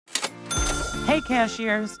Hey,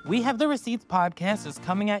 cashiers! We Have the Receipts podcast is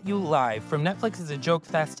coming at you live from Netflix's A Joke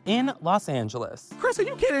Fest in Los Angeles. Chris, are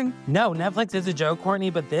you kidding? No, Netflix is a joke, Courtney,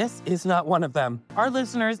 but this is not one of them. Our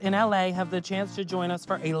listeners in LA have the chance to join us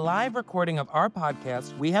for a live recording of our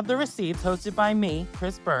podcast, We Have the Receipts, hosted by me,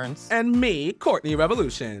 Chris Burns. And me, Courtney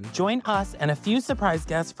Revolution. Join us and a few surprise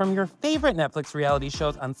guests from your favorite Netflix reality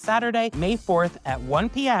shows on Saturday, May 4th at 1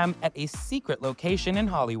 p.m. at a secret location in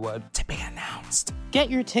Hollywood. To be announced. Get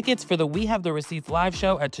your tickets for the We Have the Receipts live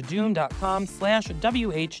show at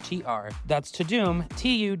tudum.com/WHTR. That's Tudum,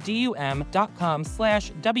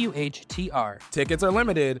 TUDUM.com/WHTR. Tickets are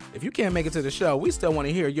limited. If you can't make it to the show, we still want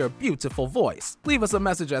to hear your beautiful voice. Leave us a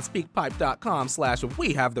message at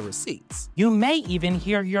speakpipe.com/We Have the Receipts. You may even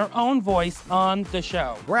hear your own voice on the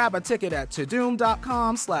show. Grab a ticket at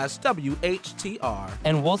tudum.com/WHTR.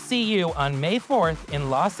 And we'll see you on May 4th in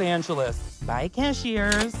Los Angeles. Bye,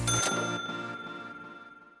 cashiers.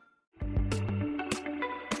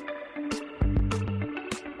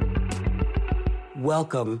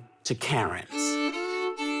 Welcome to Karen's.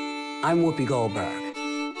 I'm Whoopi Goldberg.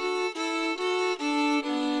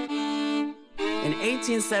 In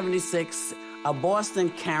 1876, a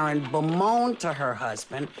Boston Karen bemoaned to her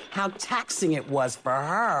husband how taxing it was for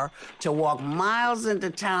her to walk miles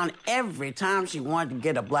into town every time she wanted to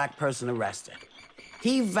get a black person arrested.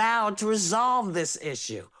 He vowed to resolve this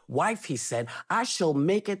issue. Wife, he said, I shall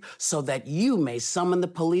make it so that you may summon the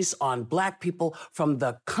police on black people from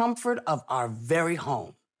the comfort of our very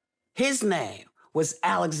home. His name was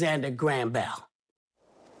Alexander Graham Bell.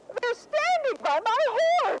 They're standing by my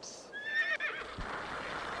horse!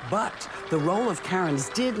 But the role of Karens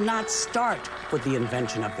did not start with the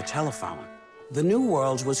invention of the telephone. The New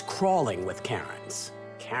World was crawling with Karens.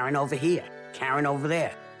 Karen over here, Karen over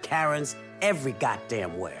there, Karens every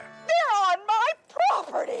goddamn where. They're on my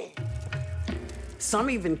property! Some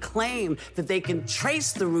even claim that they can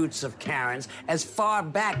trace the roots of Karens as far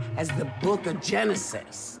back as the Book of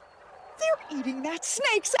Genesis. They're eating that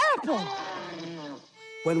snake's apple!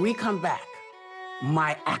 When we come back,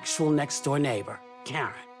 my actual next-door neighbor,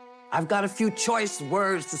 Karen, I've got a few choice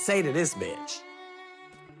words to say to this bitch.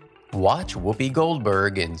 Watch Whoopi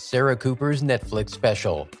Goldberg in Sarah Cooper's Netflix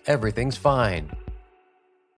special, Everything's Fine.